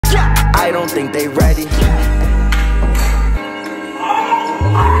I don't think they ready.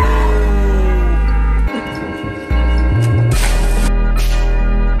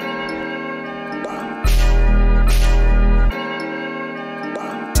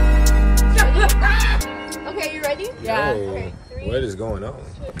 Okay, you ready? Yeah. Okay, what is going on?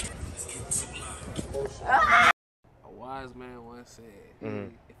 A wise man once said,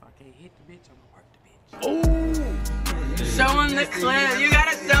 if I can't hit the bitch, I'm gonna work the bitch. Oh! Show him the clip. You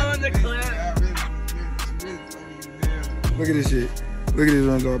gotta show him the clip. Look at this shit. Look at this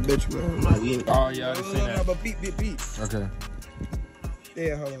one, I bet you. Oh, yeah, I just seen that. But beat. Okay.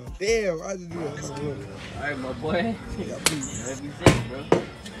 Damn, hold on. Damn, I just do it. Alright, my boy.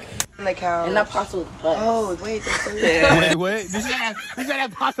 On the couch. And that pasta was butt. Oh, wait. Wait, what? This is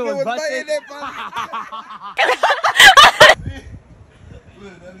that pasta was busted?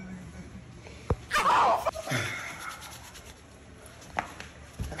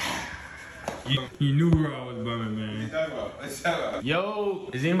 You knew where I was bumming, man. Yo,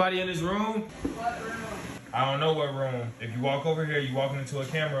 is anybody in this room? What room? I don't know what room. If you walk over here, you walking into a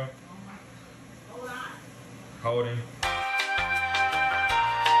camera. Hold on. Holding.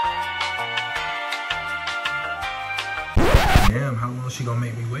 Damn, how long she gonna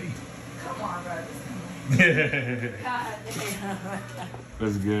make me wait? Come on, bro.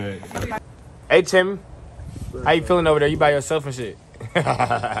 That's good. Hey, Tim. How you feeling over there? You by yourself and shit?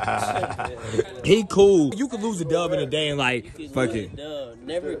 He cool. You could lose a dub in a day and like, fuck it.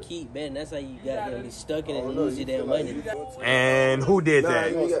 Never keep betting. That's how you got to be stuck in it and lose your damn money. And who did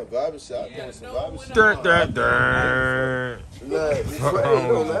that?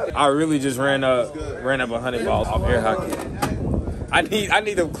 I really just ran up 100 balls off air hockey. I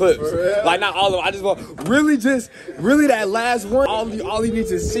need them clips. Like not all of them. I just want really that last one. All you need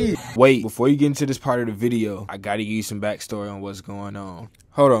to see. Wait, before you get into this part of the video, I gotta give you some backstory on what's going on.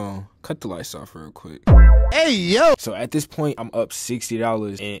 Hold on. Cut the lights off real quick. Hey, yo! So at this point, I'm up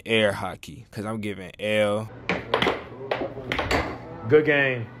 $60 in air hockey. Cause I'm giving L. Good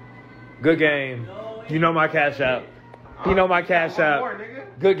game. Good game. You know my cash out. You know my cash out.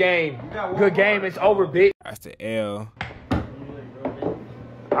 Good game. Good game. It's over, bitch. That's the L.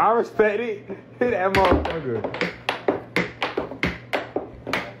 I respect it. Hit that motherfucker.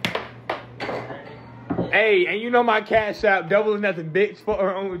 Hey, and you know my cash out. Double or nothing, bitch. Fuck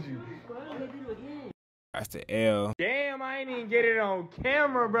around with you. That's the L. Damn, I ain't even get it on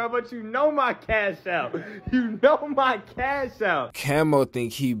camera, bro. But you know my cash out. You know my cash out. Camo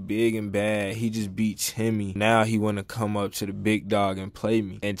think he big and bad. He just beat Timmy. Now he want to come up to the big dog and play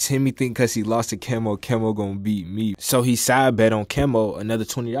me. And Timmy think because he lost to Camo, Camo gonna beat me. So he side bet on Camo another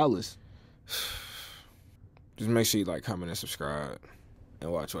 $20. Just make sure you like, comment, and subscribe.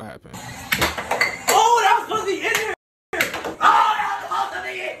 And watch what happens. Oh, that was supposed to be in there. Oh, that was supposed to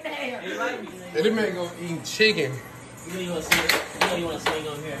be in there. And this man gonna eat chicken. You know you want to swing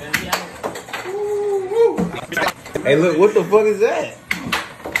on here, man. Hey, look, what the fuck is that?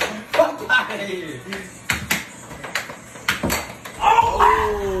 Fuck out of here.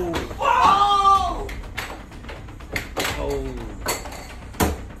 Oh!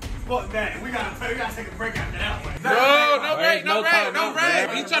 Fuck that. We gotta take a break after that one. No break.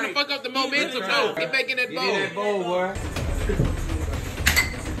 He's trying to fuck up the momentum. No, he's making that bowl. Get that bowl, boy.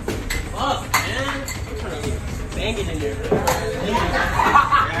 Fuck, man. I'm trying to get banging in there. I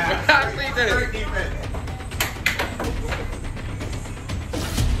see that.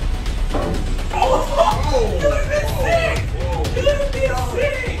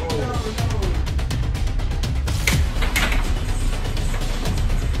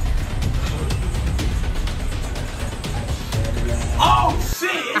 Oh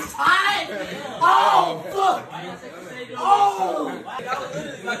shit, it's hot! Oh fuck! Oh!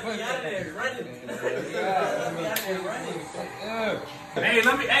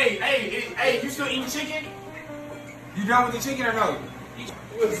 Hey, hey, you still eating chicken? You done with the chicken or no?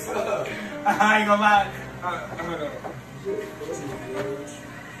 What's up? I ain't gonna lie. Hold on.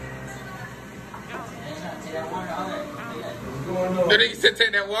 The nigga said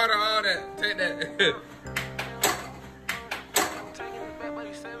take that water, all that. Take that.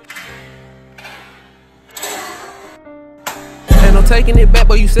 I'm taking it back,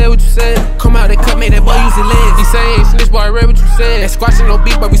 boy, you said what you said. Come out, they cut, make that boy use his legs. He say ain't snitch, boy, I read what you said. Ain't squashing no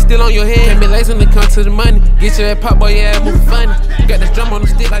beat, but we still on your head. Can't be lazy when it comes to the money. Get your that pop, boy, yeah, moving funny. Got this drum on the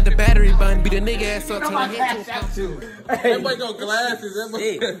stick like the battery button. Beat a nigga ass up till I hit to That boy got glasses. That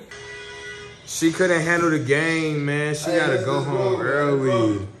boy. She couldn't handle the game, man. She gotta go home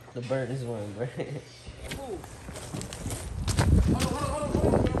early. The bird is one, bro.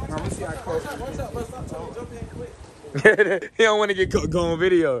 He don't want to get go on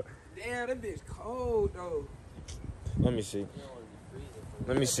video. Damn, that bitch cold though. Let me see.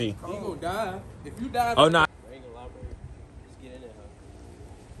 Let me see. You gonna die. If you die. Oh, nah. I ain't gonna lie, bro. Just get in there,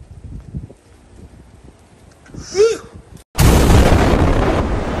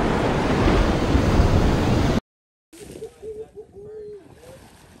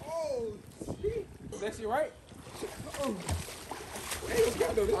 That shit right?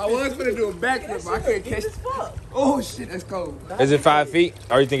 I was gonna do a backflip, but I couldn't catch it. Oh shit, that's cold. Is it 5 feet?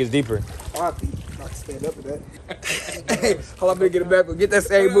 Or you think it's deeper? 5 feet. I can stand up with that. Hey, hold on, I'm gonna get it back. Get that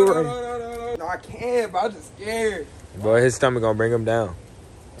same boomerang. No, I can, but I'm just scared. Boy, his stomach gonna bring him down.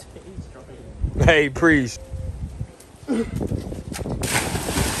 Hey, priest. You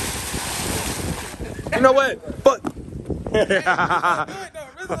know what? Fuck.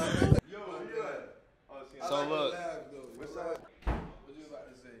 So look.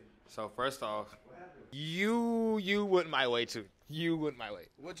 So first off, you went my way too. You went my way.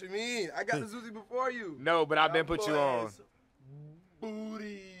 What you mean? I got the Zuzi before you. No, but I've been put you on.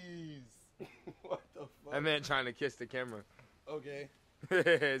 Booties. What the fuck? I meant trying to kiss the camera. Okay.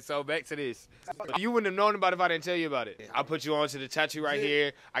 So back to this. You wouldn't have known about it if I didn't tell you about it. I put you on to the tattoo right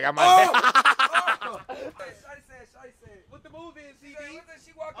here. I got my Shawty said, what the move is, CB?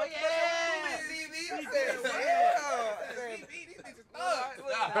 She walked up to CB. I said,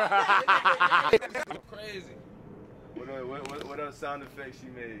 yeah. Crazy. What else sound effects she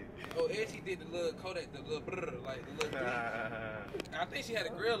made? Oh, and she did the little Kodak, the little brr, like the little brr. I think she had a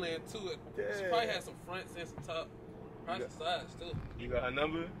grill in too. She probably had some fronts and some top. Probably some sides too. You got her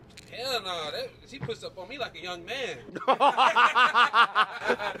number? Hell no, she pushed up on me like a young man.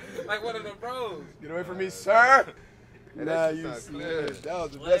 Like one of them bros. Get away from me, sir. Nah, you slick. That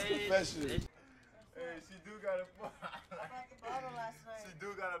was the best confession. Hey, she do got a point. She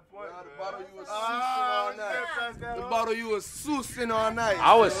do got a point. The bottle you was sousing all night. The bottle you was sousing all night.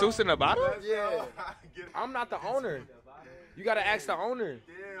 I was sousing the bottle? Yeah. I'm not the owner. You gotta ask the owner.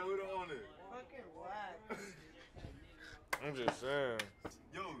 Yeah, who the owner? I'm just saying.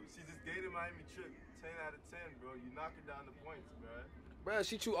 Yo, she just gave the Miami trip 10 out of 10, bro. You knocking down the points, bro. Bro,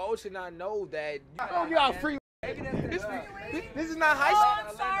 she too old to not know that. You got free. This is not high school. Oh,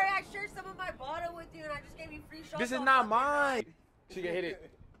 I'm sorry. I shared some of my bottle with you, and I just gave you free shots. This is not mine. She can hit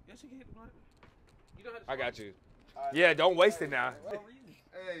it. Yeah, she can hit the bottom. You know how to I got you. Yeah, don't waste it now. Hey.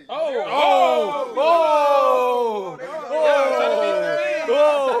 Oh!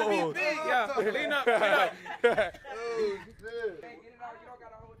 Lean up. I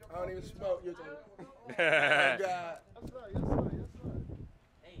don't even smoke. You're talking. Oh, God.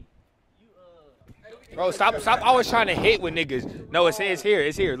 Bro, stop always trying to hit with niggas. No, it's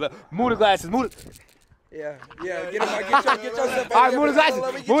here. Look, move the glasses, Yeah. Get yourself. All right, move the glasses.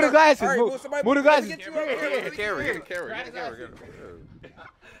 Move the glasses. Move the glasses. Carry.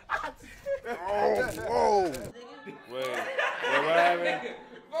 Oh. Wait, what happened?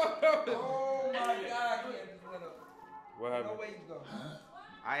 Oh my God. What happened?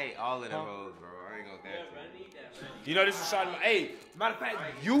 I ate all of them rolls, bro. I ain't gonna dance. You know this is shot. Hey, matter of fact,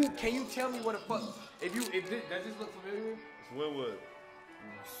 can you tell me what the fuck? Does this look familiar? It's Winwood.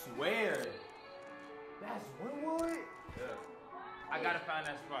 Swear. That's Winwood? Yeah. I gotta find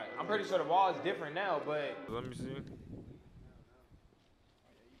that spot. I'm pretty sure the wall is different now, but let me see.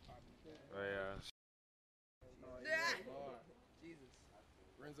 Oh yeah. Jesus.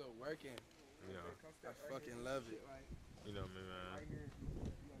 Renzo working. You know. I fucking love it. You know me, man.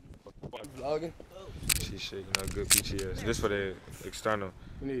 Vlogging? She's shaking up good PTS. This for the external.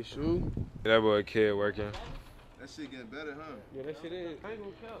 You need a shoe? That boy kid working. That shit getting better, huh? Yeah, that shit is. I ain't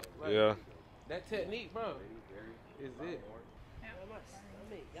gonna count. Like, Yeah. that technique, bro, is it.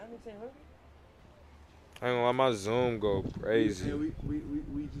 I ain't gonna let my Zoom go crazy. Yeah, we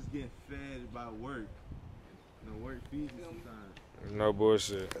just get fed by work. You know, work feeds you sometimes. No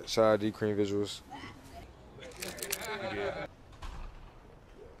bullshit. Shout out D Cream Visuals.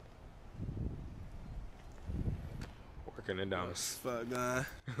 Working it down. Fuck, guy.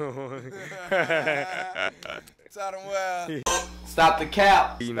 Taught him well. Stop the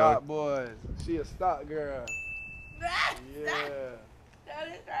cap. You know. Stock boys. She a stock girl. Yeah. That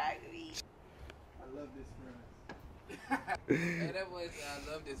is rugby. I love this Hey, that boy said, I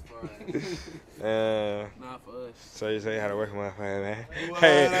love this for us. Not for us. So you say how to work with my friend, man.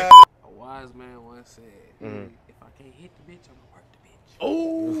 friend. Hey. A wise man once said, if I can't hit the bitch, I'm gonna work the bitch.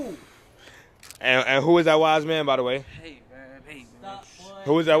 Oh. And who is that wise man, by the way? Hey, man.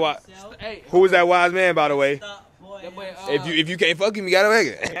 Who is that wise? Hey, Who is that wise man, by the way? that boy, If you can't fuck him, you gotta make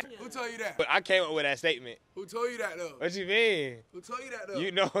it. Who told you that? But I came up with that statement. Who told you that though? What you mean? Who told you that though?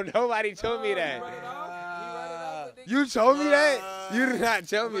 You know, nobody told me that. He run it out. You told me that? You did not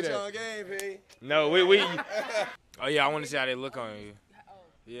tell me that. On game, P. No, we. Oh yeah, I want to see how they look on you.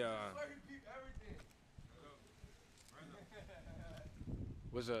 Yeah.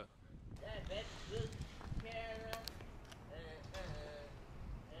 What's up?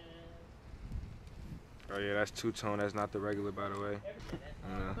 Oh yeah, that's two-tone. That's not the regular, by the way.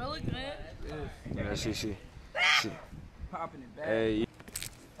 That look good. Yeah, she. Popping it back. Hey.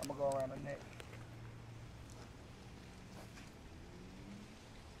 I'm gonna go around the neck.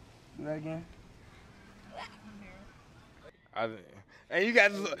 Do that again. And you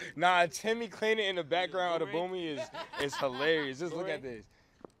guys, nah, Timmy cleaning in the background of the boomy is hilarious. Just look at this.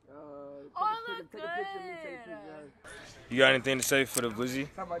 Oh, look good. You got anything to say for the Blizzy?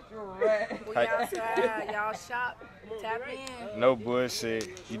 Y'all shop, tap in. No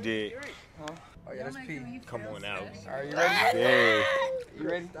bullshit. You did. Huh? Oh yeah, that's P. Come on out. Are you ready? Yeah. You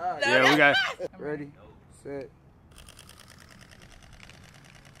ready? Yeah, we got. Ready, set.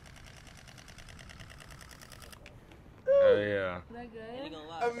 Oh yeah.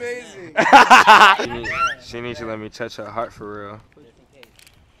 Amazing. She needs to let me touch her heart for real.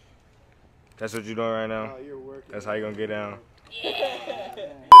 That's what you doing right now? Oh, you're working. That's how you gonna get down.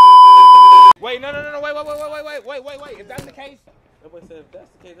 Wait, no, wait. If that's the case. That boy said if that's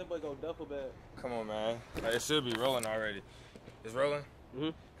the case, that boy go duffel bag. Come on, man. It should be rolling already. It's rolling? Mm-hmm.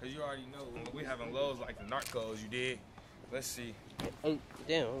 Cause you already know when we having lows like the narcos, you did. Let's see. Oh,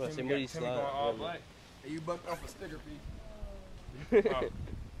 damn, I'm about to say Moody Timmy going all black. Hey, you bucked off a sticker, P.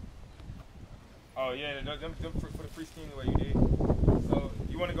 Oh yeah, them for the free scheme the way you did. So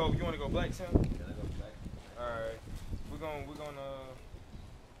you wanna go black, Tim? Yeah, I go black. Alright. We're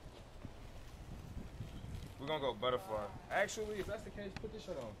gonna go butterfly. Actually, if that's the case, put this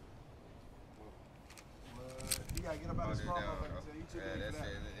shirt on. You gotta get up out of this small motherfucker. You took That's it.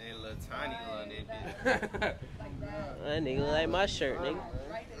 Ain't a little tiny one, that bitch. That nigga look like my shirt, nigga.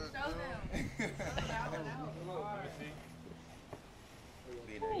 Right there, show them.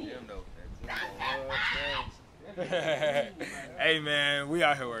 Be in the gym, though. Hey man, we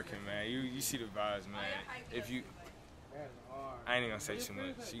out here working, man. You see the vibes, man. If you, I ain't even gonna say too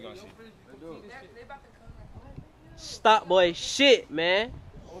much. You gonna see. Stop, boy. Shit, man.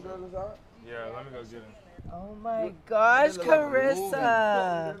 Yeah, let me go get him. Oh my gosh,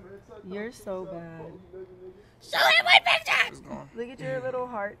 Carissa. You're so bad. Show him my picture. Look at your little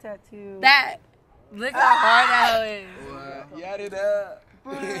heart tattoo. Look how hard that is. You added up.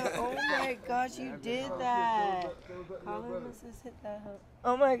 Oh my gosh, you did that. Colin Mrs. hit that hook.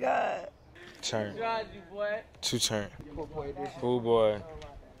 Oh my god. Turn. boy. Two turn. Poor boy edition. Oh boy.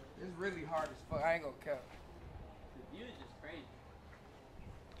 It's really hard as fuck. I ain't gonna count. You is just crazy.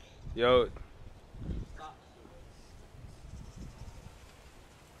 Yo.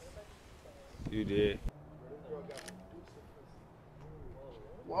 You did.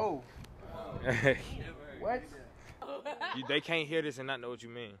 Whoa. What? They can't hear this and not know what you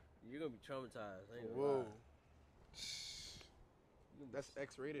mean. You're gonna be traumatized. Whoa. That's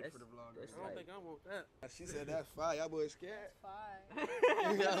X-rated for the vlog. I don't think I want that. She said that's fire. Y'all boys scared?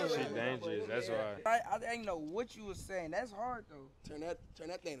 She dangerous. That's why. I didn't know what you was saying. That's hard though. Turn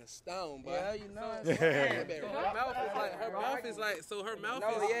that thing to stone, boy. Yeah, you know. Her mouth is like, so her mouth No,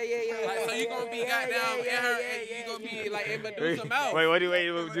 is. yeah. Like, so you gonna be goddamn in her, and you gonna be like in Medusa mouth. Wait,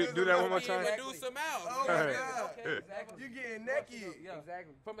 do that one more time. Medusa mouth. Oh my God. You getting naked. Yeah,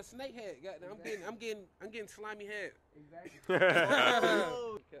 exactly. From a snake head, goddamn. I'm getting slimy head. Exactly.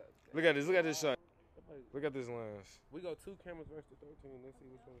 Look at this shot. Look at this lens. We go 2 cameras versus the 13. Let's see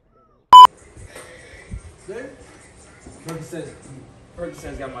which one's better.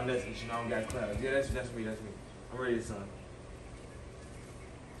 Percocet's got my nuts itching. I don't got clouds. Yeah, that's me. I'm ready to sign.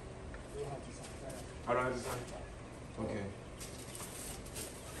 I don't have to sign. Okay.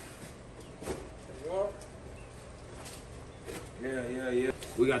 Yeah.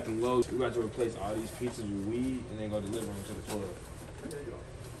 We got them lows. We got to replace all these pieces with weed and then go deliver them to the toilet.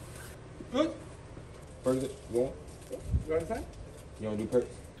 Good. Percocet, you want? You understand? You want to do Percocet?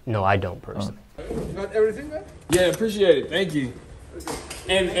 No, I don't personally. You got everything, man? Yeah, appreciate it. Thank you.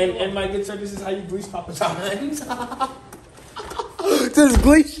 And my good sir, this is how you bleach Papa John's. Just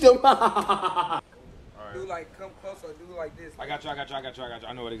bleach them. Alright. Do like come close or do like this. I got you.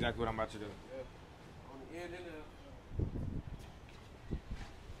 I know exactly what I'm about to do. On the end and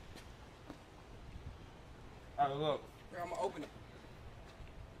Alright, look. Here, I'm gonna open it.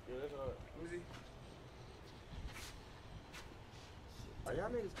 yeah, that's hard. Let me see. Are y'all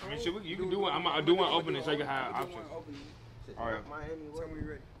niggas I mean, shit, you can do one. I'm gonna do one opening so you can have options. Alright. Miami, Tell me when you're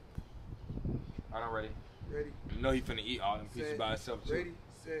ready. Alright, I'm ready. Ready, You know he finna eat all them pieces by himself too. ready,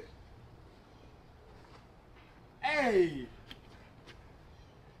 set. Hey!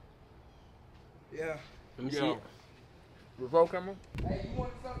 Yeah. Let me see it. Revolt camera? Hey, you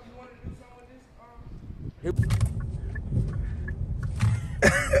want to do something with this?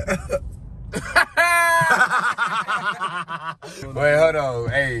 Wait, hold on.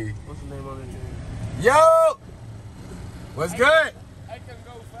 Hey. What's the name of it? Yo! What's good? I can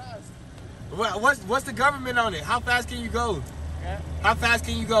go fast. What's the government on it? How fast can you go? Yeah. How fast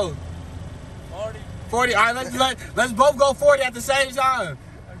can you go? 40. 40. All right, let's both go 40 at the same time.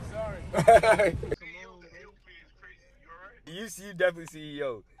 I'm sorry. You definitely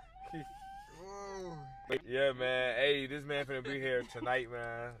CEO. Yeah, man. Hey, this man finna be here tonight,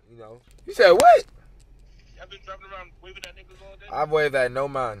 man. You know. You said what? I've been driving around waving at niggas all day. I wave at no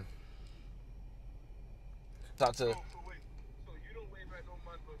man. Talk to. So wait. So you don't wave at no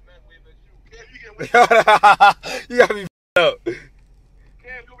man, but man wave at you. Cam, you can wave at You got me up. Cam,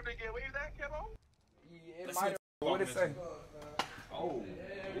 you over there get waved at, Camo? Yeah, what it say? Oh.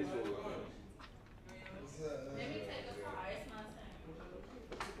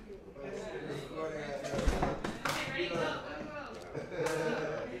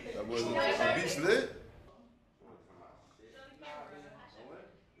 Beach lit?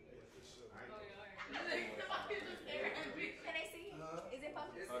 Can I see? Is it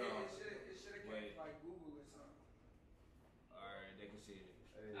public? Hold on. Wait. Alright, they can see it.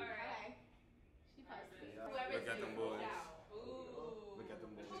 Alright. She posted. Look at them boys. Look at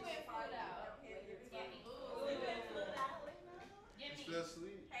them boys. Still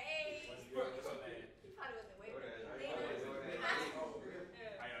asleep? Hey. He probably wasn't waiting.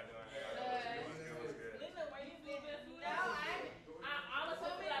 How y'all doing?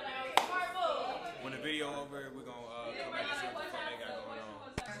 When the video over, we're gonna come back and see what the fuck they got going on.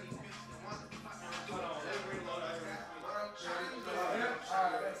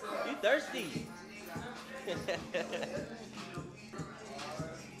 You thirsty?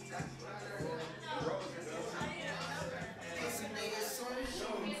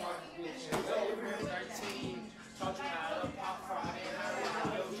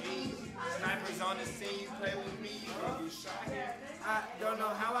 Snipers on the scene, play with me. You shot here. I don't know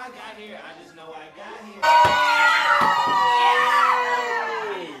how I got here. I just know I got here.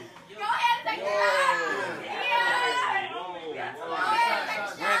 Go ahead and take it out.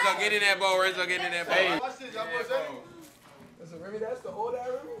 Renzo, get in that bowl. Renzo, get in that bowl. Watch this, y'all boys ready? That's a Remy, that's the old ass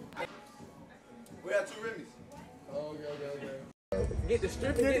Remy? We have 2 Remy's. Oh, okay. Get the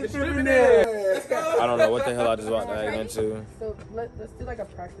stripping there. I don't know what the hell I just walked back into. So let's do like a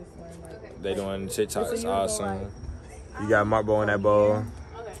practice one. Like, They doing TikTok. So It's you go awesome. like- You got Markbo in that bowl.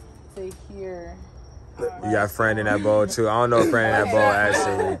 to here. You got Fran in that bowl too. I don't know if Fran in that bowl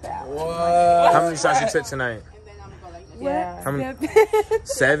actually. What? How many shots you took tonight? Yeah. How many?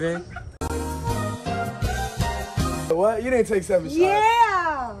 7? What? You didn't take 7 shots.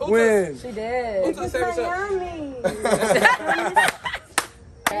 Yeah. When? She did. Who took 7 shots?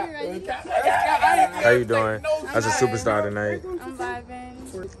 How you doing? That's a superstar tonight. I'm vibing.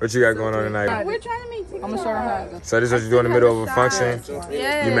 What you got going on tonight? We're trying to make TikTok. I'm gonna show her how. So this is what you do in the middle of a function?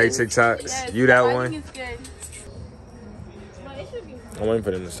 Yes. You make TikToks? Yes. You that I one? think it's good. Well, it should be. I'm waiting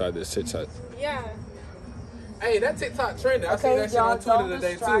for them to start this TikTok. Yeah. Hey, that TikTok trending. I seen that shit on Twitter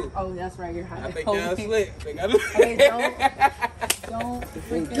today too. Oh, that's right. You're high. I think y'all slick. Hey, don't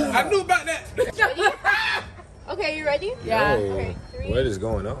freaking. I knew about that. Okay, you ready? Yeah. Okay, 3, What is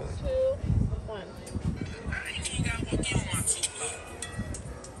going on? 2, 1.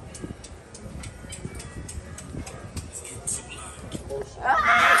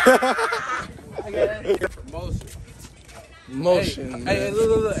 I get it. Motion. Hey,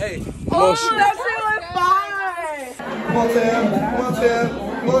 look. Hey. Motion. That shit was fire. Come on,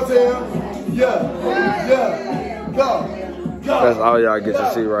 Tam. Yeah. Go. That's all y'all get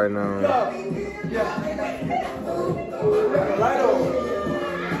to see right now. Right on.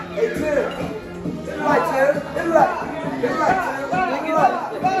 Hey, Tim. It's right, Tim. It's right.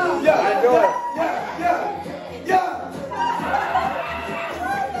 Yeah, I know it. Yeah.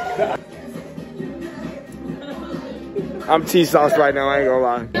 I'm T-sauce right now, I ain't gonna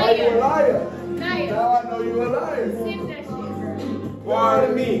lie. Now you a liar. Now I know you a liar.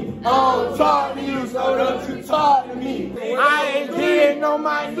 Pardon me. I'm talking to you, so don't you talk to me. I ain't getting on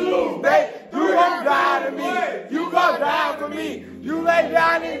my knees, babe. You gon' die to me. You gon' die for me. You lay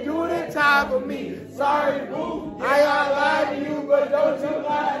down and do the time for me. Sorry, boo. I ain't gonna lie to you, but don't you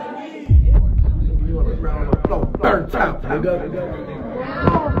lie to me. You on the ground on the floor. Burnt out, nigga.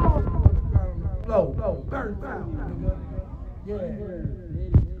 Flow. Burnt out, nigga. Yeah,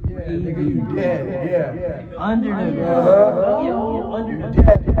 nigga, you dead. Yeah. Under the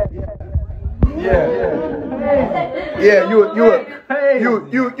Yeah. Yeah, you a Hey. You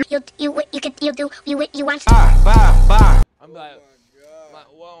want. Bye. I'm like,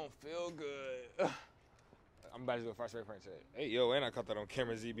 well, I don't feel good. I'm about to do a first rate French check. Hey, yo, and I caught that on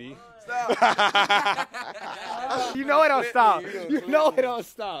camera, ZB. Stop. You know it don't stop. You know it don't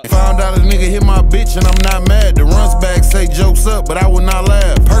stop. Found out a nigga hit my bitch and I'm not mad. The runs back say jokes up, but I would not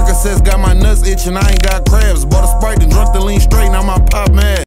laugh. Percocets got my nuts itching, I ain't got crabs. Bought a Sprite and drunk the lean straight, now my pop mad.